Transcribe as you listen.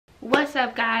What's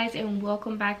up guys, and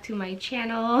welcome back to my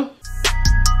channel.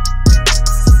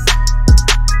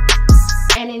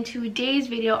 And in today's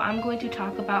video I'm going to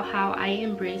talk about how I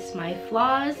embrace my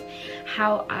flaws,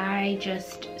 how I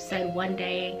just said one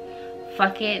day,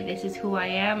 fuck it, this is who I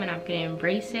am and I'm gonna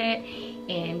embrace it,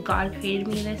 and God created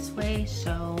me this way,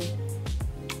 so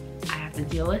I have to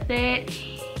deal with it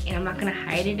and I'm not gonna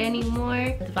hide it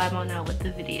anymore. Let's vibe on out with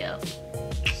the video.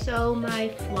 So my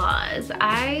flaws,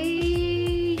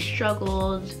 I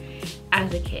struggled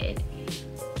as a kid,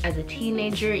 as a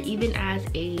teenager, even as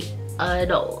a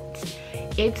adult.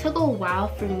 It took a while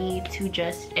for me to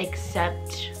just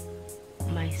accept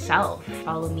myself.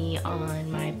 Follow me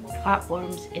on my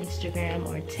platforms, Instagram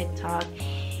or TikTok,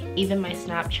 even my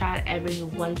Snapchat every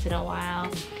once in a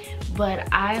while. But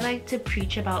I like to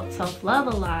preach about self-love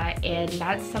a lot, and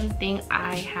that's something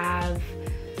I have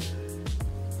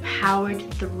powered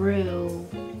through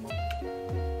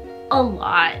a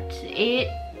lot. It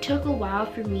took a while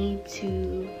for me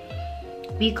to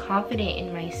be confident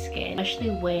in my skin, especially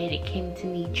when it came to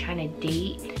me trying to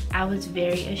date. I was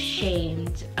very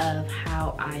ashamed of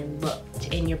how I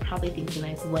looked, and you're probably thinking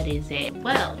like, what is it?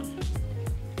 Well,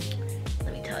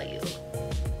 let me tell you.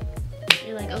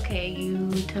 You're like, okay, you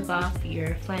took off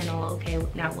your flannel, okay,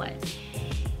 now what?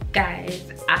 Guys,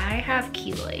 I have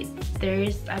keloids.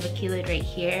 I have a keloid right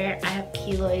here. I have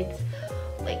keloids,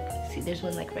 like, see, there's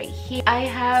one like right here. I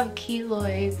have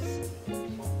keloids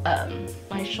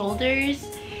my shoulders.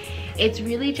 It's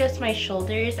really just my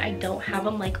shoulders. I don't have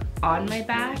them like on my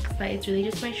back, but it's really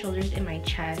just my shoulders and my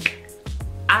chest.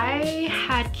 I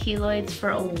had keloids for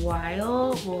a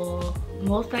while. Well,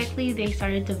 most likely they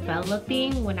started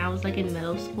developing when I was like in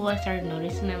middle school. I started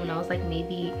noticing them when I was like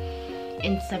maybe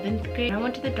in 7th grade. I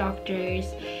went to the doctors.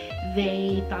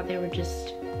 They thought they were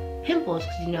just pimples,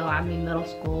 because you know I'm in middle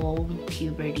school,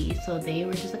 puberty, so they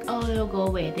were just like, oh, it'll go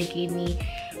away. They gave me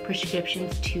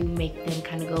prescriptions to make them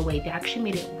kind of go away. They actually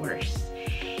made it worse.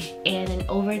 And then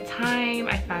over time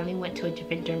I finally went to a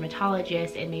different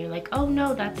dermatologist, and they were like, oh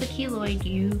no, that's a keloid,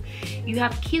 you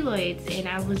have keloids. And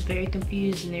I was very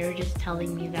confused, and they were just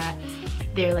telling me that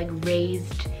they're like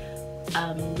raised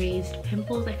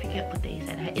pimples. I forget what they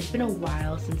said. It's been a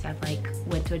while since I've like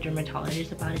went to a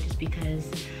dermatologist about it, just because,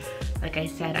 like I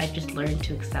said, I just learned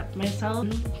to accept myself.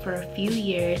 For a few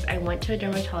years I went to a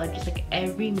dermatologist like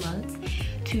every month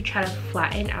to try to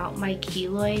flatten out my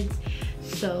keloids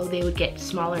so they would get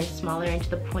smaller and smaller, and to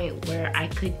the point where I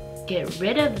could get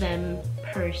rid of them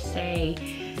per se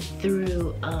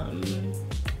through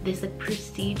this like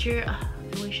procedure.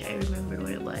 I wish I remembered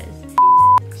what it was.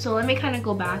 So let me kind of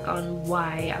go back on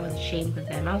why I was ashamed of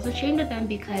them. I was ashamed of them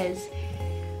because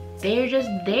they're just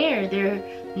there. They're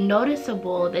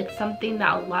noticeable. It's something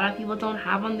that a lot of people don't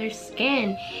have on their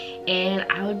skin,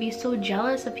 and I would be so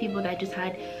jealous of people that just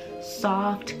had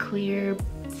soft, clear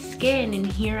skin, and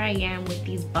here I am with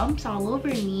these bumps all over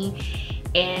me.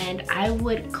 And I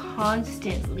would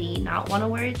constantly not want to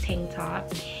wear a tank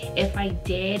top. If I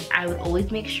did, I would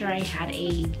always make sure I had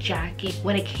a jacket.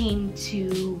 When it came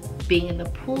to being in the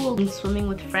pool and swimming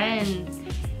with friends,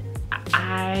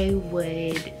 I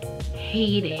would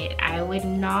hate it. I would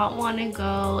not want to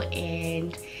go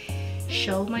and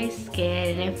show my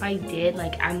skin, and if I did,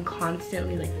 like, I'm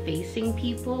constantly like facing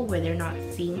people where they're not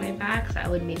seeing my back, so I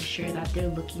would make sure that they're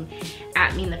looking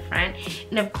at me in the front.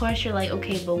 And of course you're like,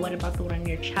 okay, but what about the one on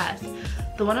your chest?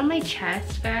 The one on my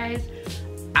chest, guys,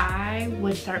 I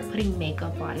would start putting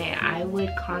makeup on it. I would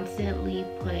constantly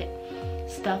put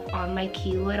stuff on my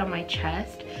keloid on my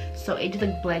chest so it just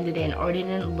like blended in, or it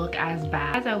didn't look as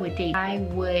bad. As I would date, I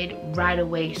would right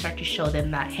away start to show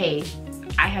them that, hey,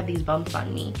 I have these bumps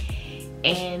on me,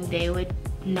 and they would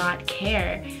not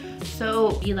care.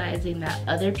 So realizing that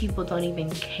other people don't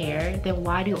even care, then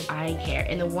why do I care?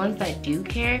 And the ones that do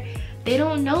care, they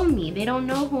don't know me. They don't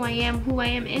know who I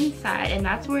am inside. And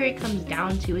that's where it comes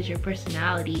down to, is your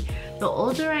personality. The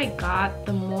older I got,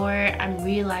 the more I'm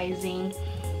realizing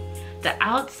the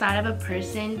outside of a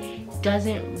person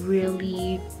doesn't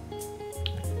really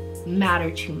matter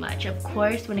too much. Of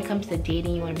course, when it comes to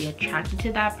dating, you want to be attracted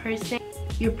to that person.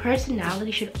 Your personality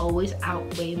should always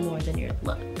outweigh more than your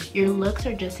looks. Your looks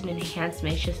are just an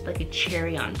enhancement. It's just like a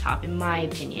cherry on top, in my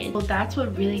opinion. Well, that's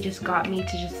what really just got me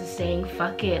to just saying,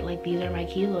 fuck it, like, these are my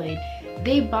keloids.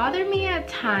 They bother me at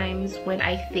times when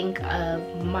I think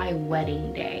of my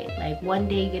wedding day. Like, one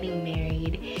day getting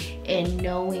married and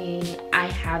knowing I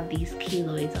have these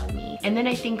keloids on me. And then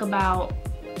I think about,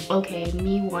 okay,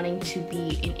 me wanting to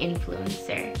be an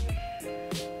influencer.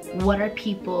 What are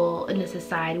people in the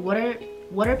society, what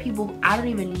are people I don't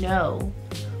even know,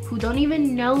 who don't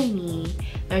even know me,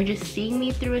 they're just seeing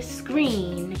me through a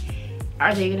screen,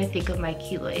 are they gonna think of my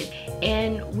keloids?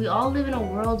 And we all live in a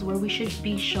world where we should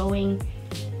be showing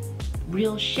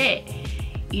real shit.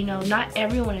 You know, not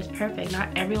everyone is perfect. Not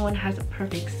everyone has a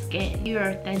perfect skin. Your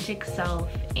authentic self,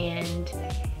 and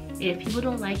if people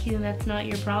don't like you, then that's not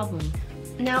your problem.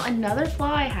 Now, another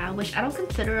flaw I have, which I don't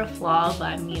consider a flaw, but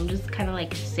I mean, I'm just kind of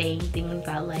like saying things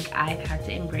that like I've had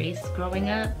to embrace growing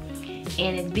up,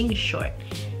 and it's being short.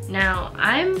 Now,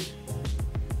 I'm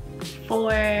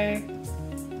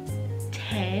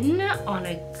 4'10" on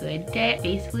a good day,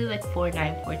 basically like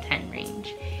 4'9", 4'10"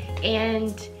 range.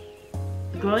 And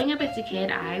growing up as a kid,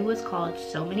 I was called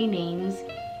so many names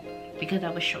because I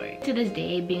was short. To this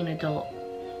day, being an adult,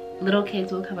 little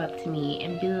kids will come up to me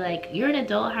and be like, "You're an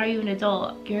adult, how are you an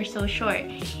adult? You're so short."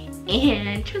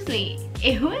 And trust me,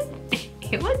 it would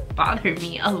bother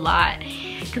me a lot,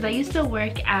 because I used to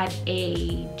work at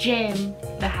a gym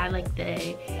that had like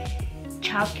the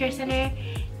childcare center,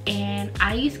 and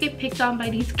I used to get picked on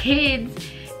by these kids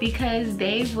because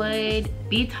they would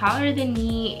be taller than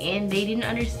me and they didn't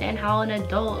understand how an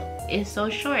adult is so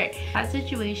short. That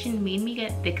situation made me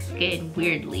get thick skin,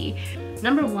 weirdly.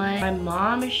 Number one, my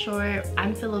mom is short.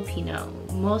 I'm Filipino.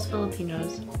 Most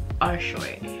Filipinos are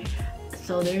short.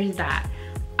 So there's that.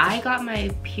 I got my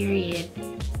period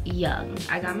young.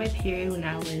 I got my period when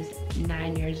I was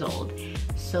 9 years old.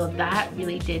 So that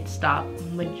really did stop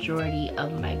majority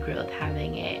of my growth,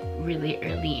 having it really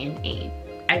early in age.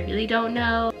 I really don't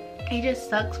know. It just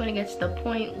sucks when it gets to the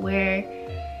point where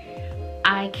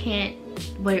I can't,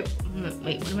 wait, what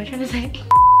am I trying to say?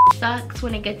 Sucks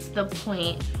when it gets to the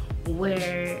point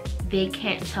where they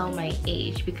can't tell my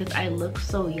age because I look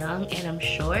so young and I'm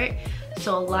short.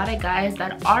 So a lot of guys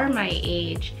that are my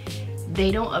age,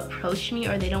 they don't approach me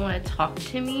or they don't want to talk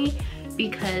to me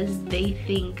because they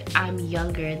think I'm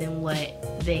younger than what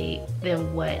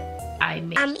I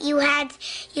make.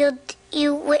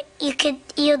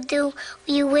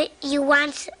 You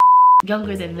want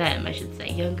younger than them, I should say,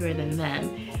 younger than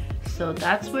them. So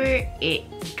that's where it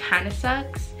kind of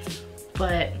sucks.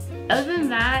 But other than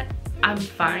that, I'm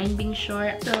fine being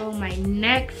short. So my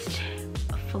next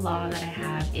flaw that I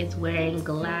have is wearing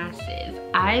glasses.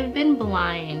 I've been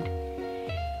blind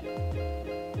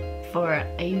for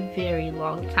a very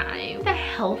long time. The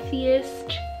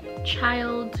healthiest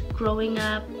child growing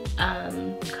up,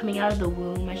 coming out of the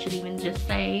womb, I should even just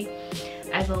say.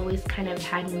 I've always kind of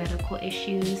had medical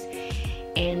issues,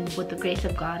 and with the grace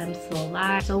of God, I'm still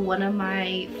alive. So one of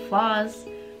my flaws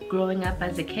growing up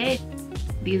as a kid,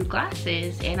 these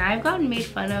glasses, and I've gotten made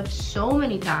fun of so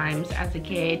many times as a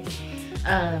kid,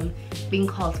 being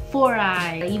called four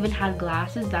eyes. I even had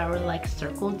glasses that were like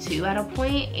circled too at a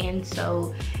point, and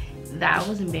so that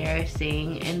was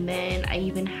embarrassing. And then I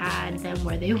even had them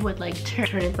where they would like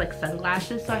turn into like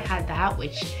sunglasses, so I had that,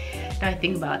 which now I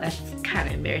think about, that's kind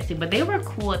of embarrassing, but they were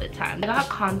cool at the time. I got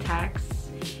contacts,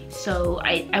 so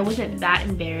I wasn't that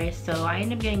embarrassed, so I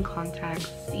ended up getting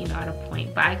contacts, you know, at a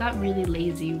point. But I got really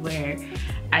lazy where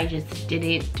I just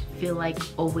didn't feel like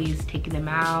always taking them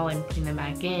out and putting them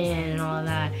back in and all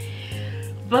that.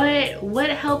 But what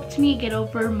helped me get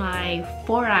over my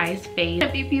four eyes phase,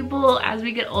 people, as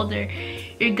we get older,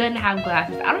 you're gonna have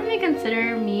glasses. I don't even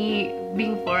consider me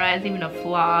being four eyes even a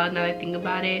flaw now that I think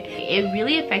about it. It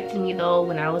really affected me though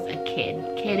when I was a kid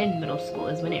in middle school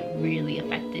is when it really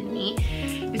affected me,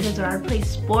 because when I would play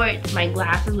sports, my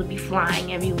glasses would be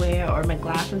flying everywhere or my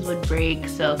glasses would break,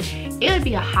 so it would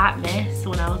be a hot mess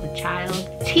when I was a child.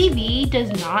 TV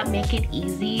does not make it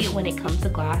easy when it comes to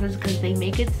glasses, because they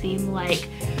make it seem like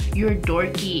you're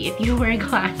dorky if you wear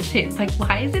glasses. Like,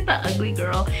 why is it the ugly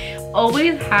girl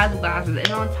always has glasses?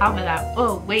 And on top of that,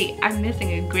 oh wait, I'm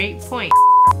missing a great point.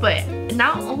 But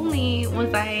not only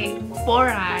was I four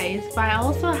eyes, but I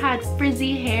also had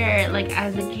frizzy hair like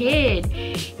as a kid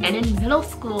and in middle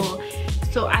school.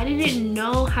 So I didn't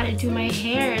know how to do my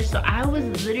hair, so I was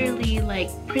literally like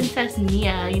Princess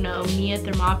Mia, you know, Mia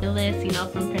Thermopolis, you know,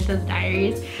 from Princess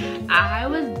Diaries. I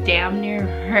was damn near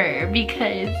her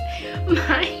because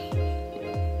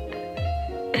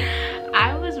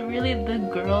I was really the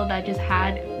girl that just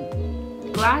had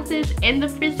glasses and the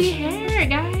frizzy hair,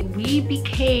 guys. We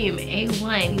became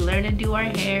A1. We learned to do our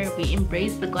hair. We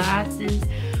embraced the glasses.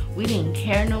 We didn't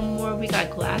care no more. We got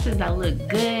glasses that look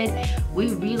good.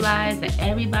 We realized that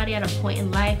everybody at a point in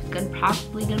life is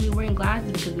possibly gonna be wearing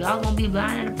glasses because we all gonna be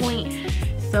blind at a point.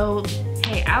 So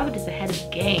hey, I was just ahead of the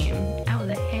game. I was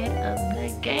ahead of the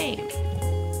game.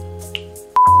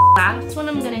 Last one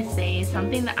I'm gonna say is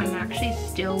something that I'm actually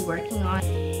still working on,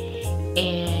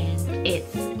 and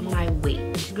it's my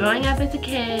weight. Growing up as a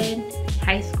kid,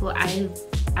 high school, I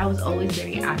was always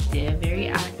very active.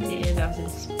 I was in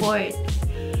sports.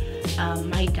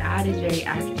 My dad is very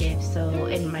active, so,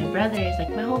 and my brothers, like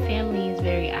my whole family is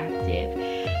very active.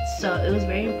 So it was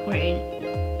very important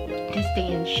to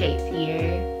stay in shape. This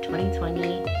year,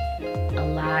 2020, a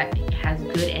lot has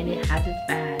good and it has its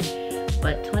bad.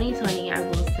 But 2020, I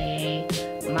will say,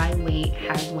 my weight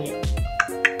has went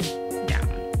down.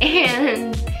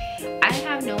 And I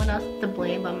have no one else to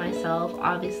blame but myself,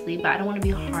 obviously, but I don't want to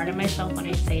be hard on myself when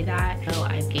I say that. I know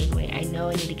I've gained weight. I know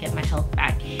I need to get my health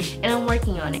back, and I'm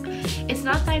working on it. It's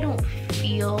not that I don't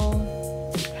feel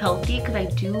healthy, because I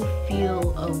do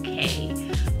feel okay,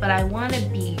 but I want to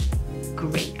be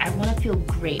great. I want to feel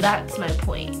great. That's my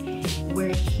point.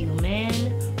 We're human.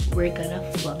 We're gonna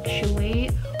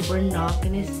fluctuate. We're not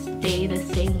gonna stay the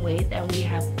same weight that we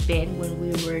have been when we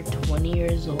were 20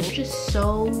 years old. There's just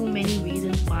so many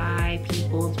reasons why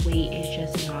people's weight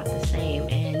is just not the same,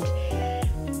 and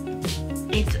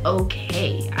it's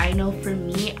okay. I know for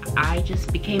me, I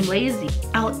just became lazy.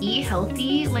 I'll eat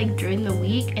healthy like during the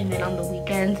week, and then on the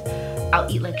weekends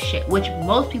I'll eat like shit, which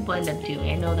most people end up doing.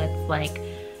 I know that's like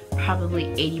probably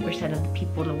 80% of the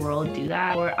people in the world do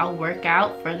that. Or I'll work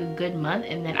out for a good month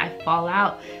and then I fall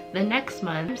out the next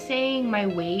month. I'm saying my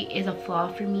weight is a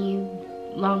flaw for me,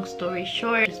 long story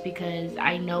short, just because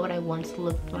I know what I once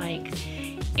looked like,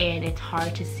 and it's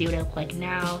hard to see what I look like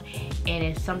now, and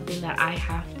it's something that I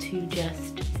have to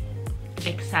just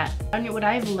accept. What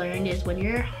I've learned is when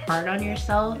you're hard on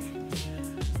yourself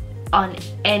on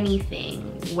anything,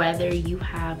 whether you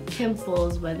have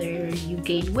pimples, whether you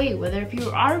gain weight, whether if you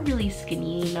are really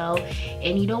skinny, you know,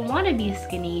 and you don't want to be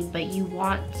skinny but you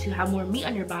want to have more meat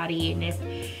on your body, and if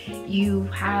you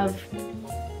have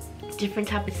different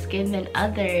type of skin than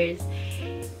others,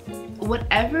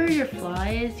 whatever your flaw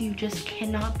is, you just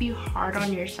cannot be hard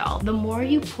on yourself. The more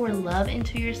you pour love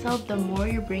into yourself, the more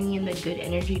you're bringing in the good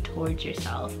energy towards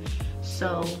yourself.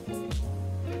 So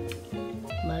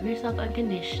love yourself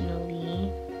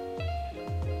unconditionally,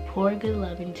 pour good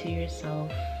love into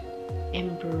yourself,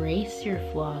 embrace your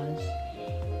flaws,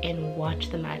 and watch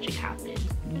the magic happen.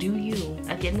 Do you.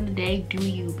 At the end of the day, do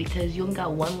you, because you only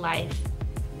got one life.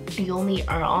 You only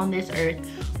are on this earth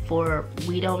for,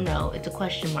 we don't know, it's a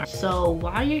question mark. So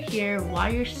while you're here,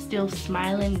 while you're still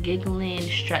smiling, giggling,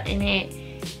 strutting it,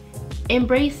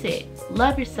 embrace it.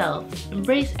 Love yourself.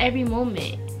 Embrace every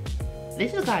moment.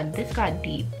 This got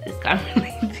deep. This got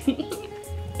really deep.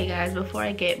 Hey guys, before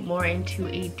I get more into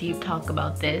a deep talk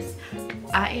about this,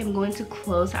 I am going to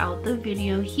close out the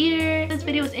video here. This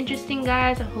video was interesting,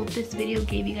 guys. I hope this video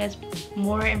gave you guys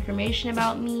more information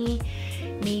about me.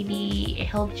 Maybe it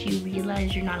helped you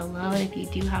realize you're not alone if you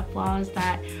do have flaws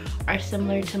that are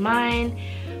similar to mine.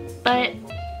 But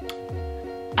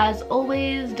as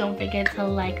always, don't forget to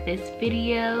like this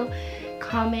video,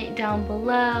 comment down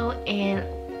below, and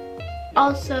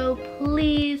also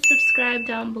please subscribe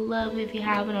down below if you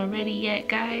haven't already yet,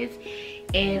 guys.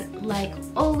 And like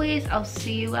always, I'll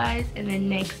see you guys in the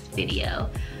next video.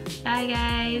 Bye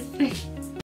guys.